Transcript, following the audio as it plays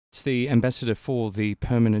It's the ambassador for the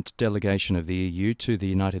permanent delegation of the EU to the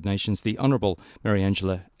United Nations, the Honourable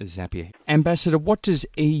Mariangela Zappia. Ambassador, what does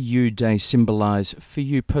EU Day symbolise for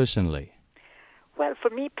you personally? Well, for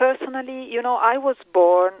me personally, I was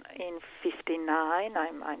born in '59.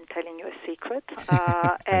 I'm telling you a secret.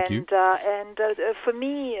 For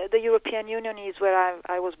me, the European Union is where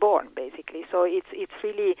I was born, basically. So it's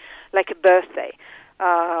really like a birthday.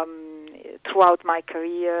 Throughout my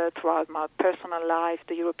career, throughout my personal life,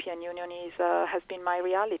 the European Union has been my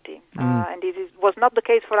reality, and this was not the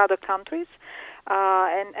case for other countries.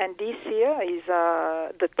 And this year is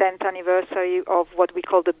the 10th anniversary of what we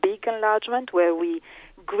call the big enlargement, where we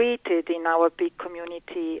greeted in our big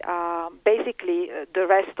community basically the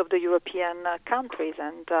rest of the European countries,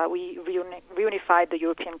 and we reunified the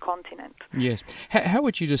European continent. Yes. How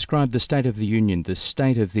would you describe the State of the Union, the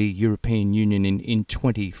state of the European Union in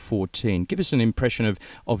 2014? Give us an impression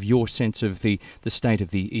of your sense of the state of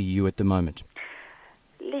the EU at the moment.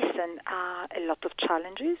 Listen, a lot of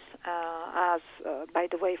challenges, by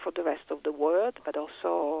the way, for the rest of the world, but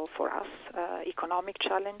also for us, economic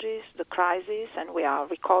challenges, the crisis, and we are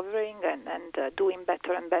recovering and doing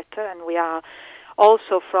better and better. And we are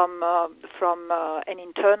also, from an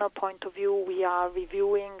internal point of view, we are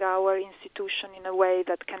reviewing our institution in a way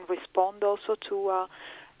that can respond also to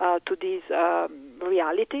this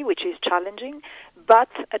reality, which is challenging, but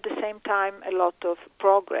at the same time a lot of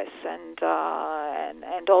progress,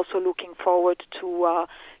 and also looking forward to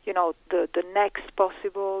the next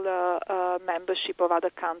possible membership of other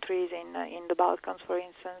countries in the Balkans, for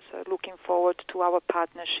instance. Looking forward to our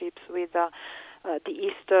partnerships with the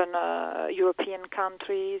Eastern European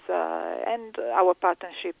countries and our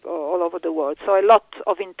partnership all over the world. So a lot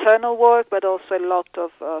of internal work, but also a lot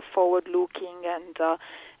of forward-looking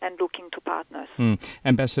and looking to partners.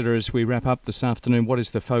 Ambassador, as we wrap up this afternoon, what is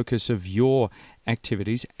the focus of your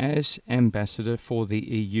activities as ambassador for the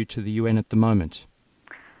EU to the UN at the moment?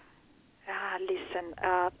 Listen,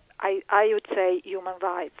 I would say human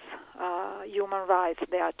rights. Human rights,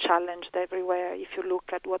 they are challenged everywhere. If you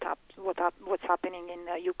look at what's happening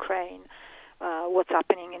in Ukraine, what's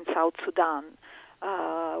happening in South Sudan,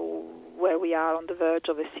 where we are on the verge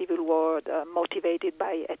of a civil war motivated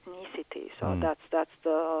by ethnicity. So that's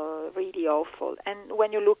really awful. And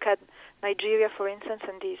when you look at Nigeria, for instance,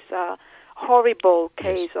 and this horrible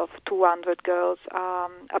case of 200 girls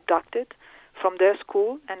abducted from their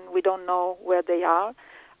school, and we don't know where they are,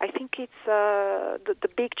 I think it's the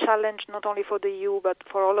big challenge, not only for the EU, but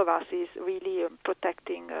for all of us, is really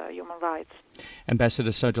protecting human rights.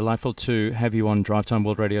 Ambassador, so delightful to have you on Drive Time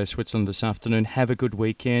World Radio Switzerland this afternoon. Have a good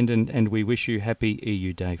weekend, and we wish you happy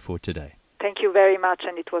EU Day for today. Thank you very much,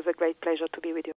 and it was a great pleasure to be with you.